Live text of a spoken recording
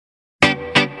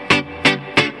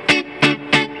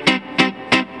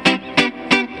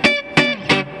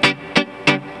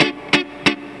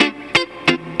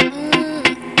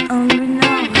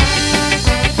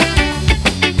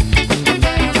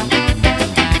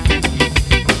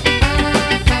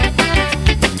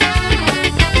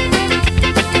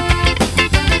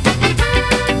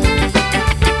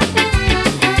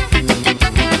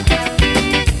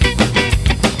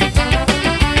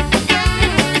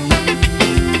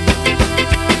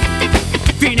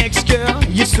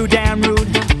so damn rude.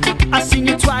 I seen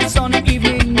you twice on the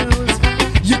evening news.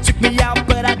 You took me out,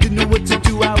 but I didn't know what to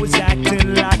do. I was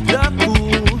acting like the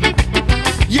fool.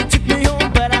 You took me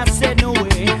home, but I said no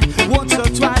way. Once or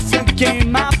twice a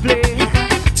game I played.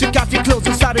 Took off your clothes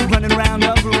and started running around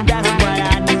the room. That's why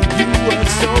I knew you were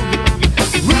so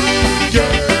rude,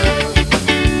 girl.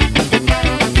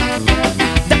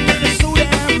 That girl is so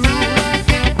damn rude.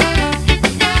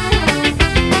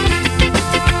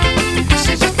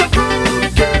 She's just a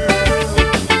rude girl.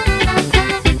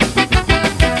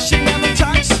 She never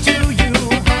talks to you.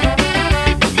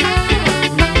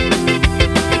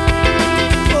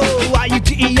 Oh, are you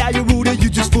DE, are you rude, or you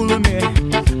just fooling me?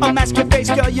 I'm asking face,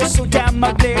 girl, you're so damn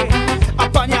ugly.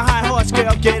 Up on your high horse,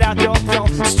 girl, get out your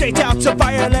throne. Straight out to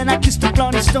Ireland, I kissed the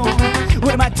blonde stone.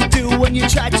 What am I to do when you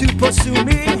tried to pursue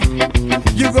me?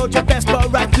 You rode your best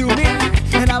butt right through me,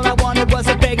 and all I wanted was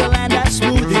a bagel and a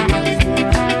smoothie.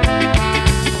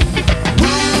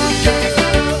 Rude girl.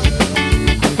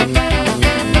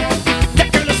 That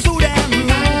girl is so damn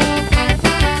rude.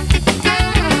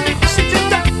 She just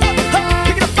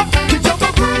pick it up, 'cause you're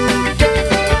a rude girl.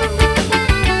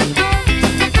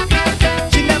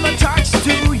 She never talks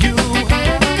to you.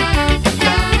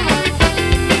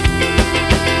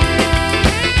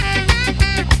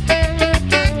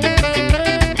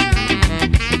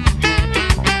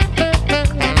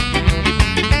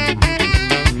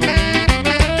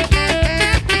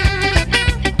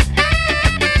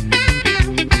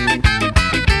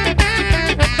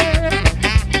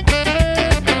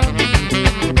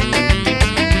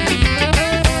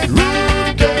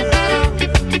 Rude girl.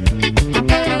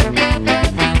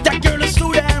 That girl is so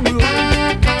damn rude.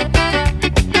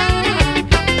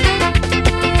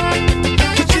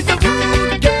 'Cause she's a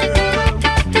rude girl.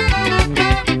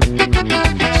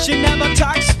 She never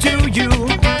talks to you.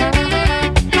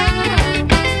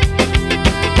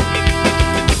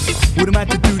 What am I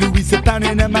to do to ease the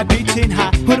pounding of my beating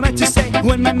heart? What am I to say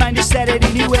when my mind is set at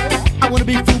anywhere? I wanna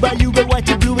be fooled by you, but white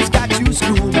and blue has got you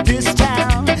screwed. This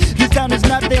town is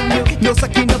nothing new. No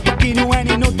sucking, no fucking, no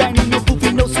any, no dining, no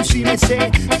pooping, no sushi.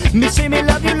 Me say me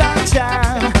love you long time.